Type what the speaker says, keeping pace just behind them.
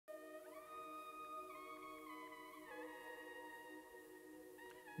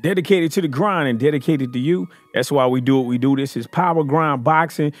dedicated to the grind and dedicated to you. That's why we do what we do. This is Power Grind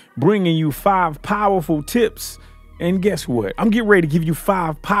Boxing, bringing you 5 powerful tips. And guess what? I'm getting ready to give you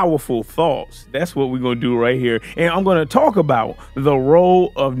 5 powerful thoughts. That's what we're going to do right here. And I'm going to talk about the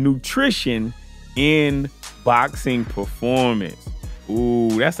role of nutrition in boxing performance.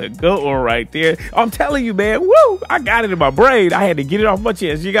 Ooh, that's a good one right there. I'm telling you, man, woo, I got it in my brain. I had to get it off my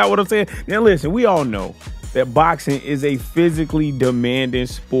chest. You got what I'm saying? Now, listen, we all know that boxing is a physically demanding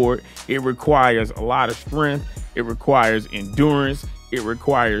sport. It requires a lot of strength. It requires endurance. It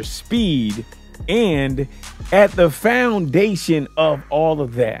requires speed. And at the foundation of all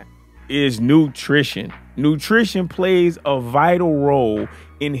of that is nutrition. Nutrition plays a vital role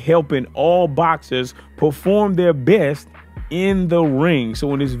in helping all boxers perform their best in the ring.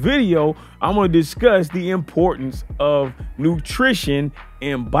 So in this video, I'm going to discuss the importance of nutrition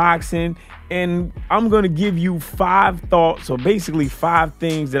in boxing, and I'm going to give you 5 thoughts, or basically 5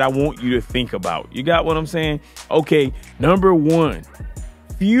 things that I want you to think about. You got what I'm saying? Okay, number 1,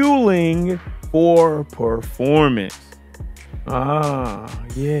 fueling for performance.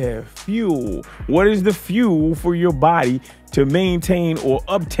 Yeah, fuel. What is the fuel for your body to maintain or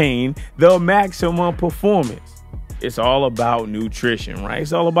obtain the maximum performance? It's all about nutrition, right?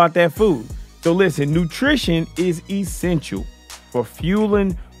 It's all about that food. So listen, nutrition is essential for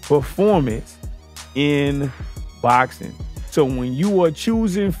fueling performance in boxing. So when you are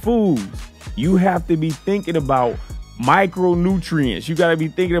choosing foods, you have to be thinking about micronutrients. You got to be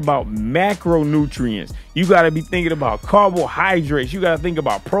thinking about macronutrients. You got to be thinking about carbohydrates. You got to think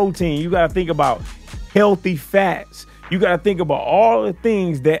about protein. You got to think about healthy fats. You got to think about all the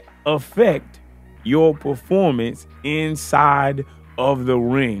things that affect your performance inside of the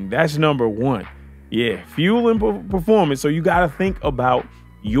ring. That's number 1. Yeah, fueling performance. So you got to think about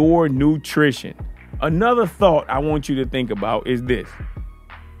your nutrition. Another thought I want you to think about is this: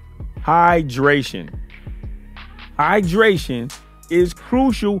 hydration. Hydration is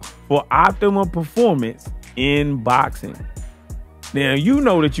crucial for optimum performance in boxing. Now, you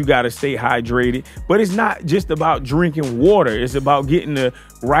know that you got to stay hydrated, but it's not just about drinking water. It's about getting the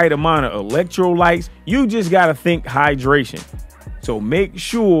right amount of electrolytes. You just got to think hydration. So make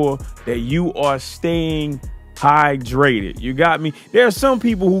sure that you are staying hydrated. You got me? There are some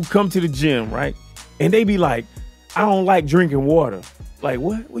people who come to the gym, right? And they be like, I don't like drinking water. Like,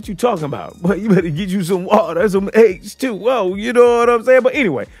 what you talking about? But you better get you some water, some H2O, you know what I'm saying? But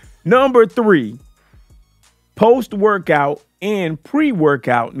anyway, number 3, post-workout and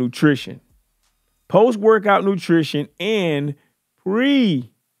pre-workout nutrition. Post-workout nutrition and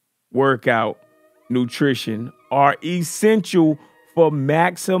pre-workout nutrition are essential for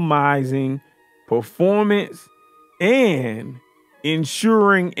maximizing performance and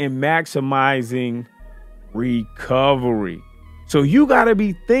ensuring and maximizing recovery. So you got to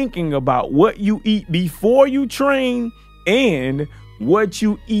be thinking about what you eat before you train and what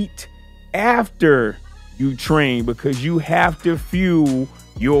you eat after you train, because you have to fuel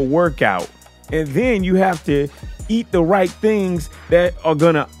your workout. And then you have to eat the right things that are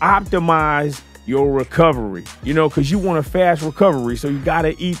going to optimize your recovery, you know, because you want a fast recovery. So you got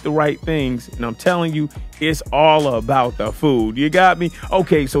to eat the right things. And I'm telling you, it's all about the food. You got me?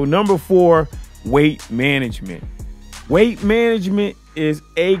 Okay, so number 4, weight management. Weight management is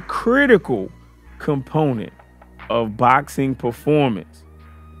a critical component of boxing performance.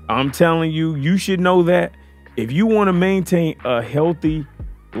 I'm telling you, you should know that if you want to maintain a healthy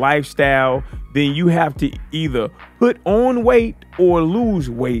lifestyle, then you have to either put on weight or lose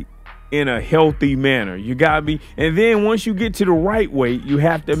weight in a healthy manner. You got me? And then once you get to the right weight, you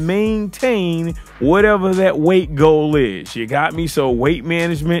have to maintain whatever that weight goal is. You got me? So weight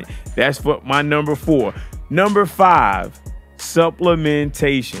management, that's for my number 4. Number 5,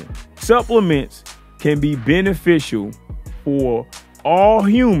 supplementation. Supplements can be beneficial for all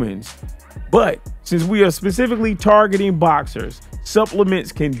humans, but since we are specifically targeting boxers,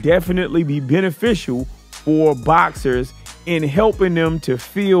 supplements can definitely be beneficial for boxers in helping them to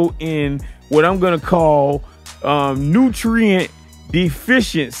fill in what I'm going to call nutrient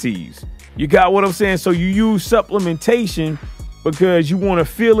deficiencies. You got what I'm saying? So you use supplementation because you want to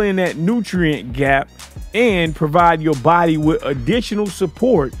fill in that nutrient gap and provide your body with additional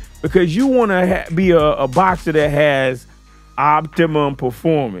support, because you want to be a boxer that has optimum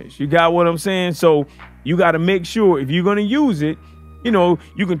performance. You got what I'm saying? So you got to make sure if you're going to use it, you know,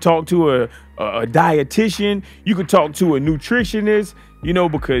 you can talk to a dietitian, you can talk to a nutritionist, you know,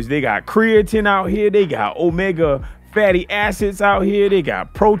 because they got creatine out here, they got omega fatty acids out here, they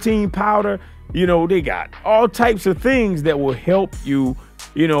got protein powder, you know, they got all types of things that will help you,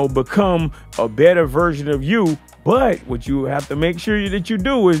 you know, become a better version of you But what you have to make sure that you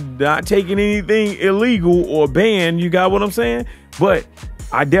do is not taking anything illegal or banned. You got what I'm saying? But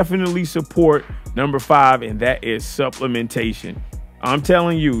I definitely support number 5, and that is supplementation. I'm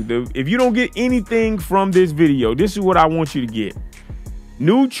telling you, if you don't get anything from this video, this is what I want you to get.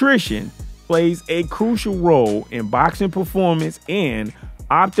 Nutrition plays a crucial role in boxing performance, and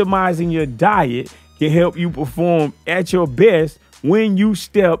optimizing your diet can help you perform at your best when you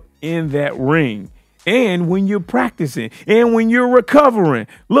step in that ring, and when you're practicing, and when you're recovering.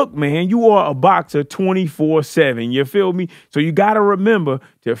 Look, man, you are a boxer 24/7. You feel me? So you got to remember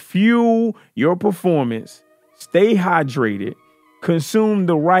to fuel your performance, stay hydrated, consume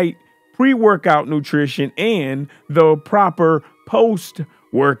the right pre-workout nutrition and the proper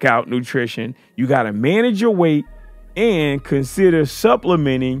post-workout nutrition. You got to manage your weight and consider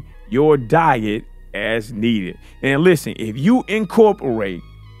supplementing your diet as needed. And listen, if you incorporate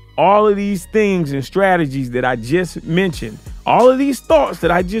all of these things and strategies that I just mentioned, all of these thoughts that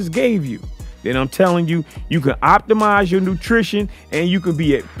I just gave you, then I'm telling you, you can optimize your nutrition and you can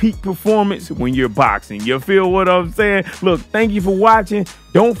be at peak performance when you're boxing. You feel what I'm saying? Look, thank you for watching.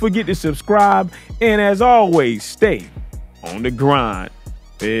 Don't forget to subscribe. And as always, stay on the grind.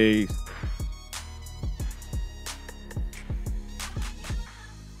 Peace.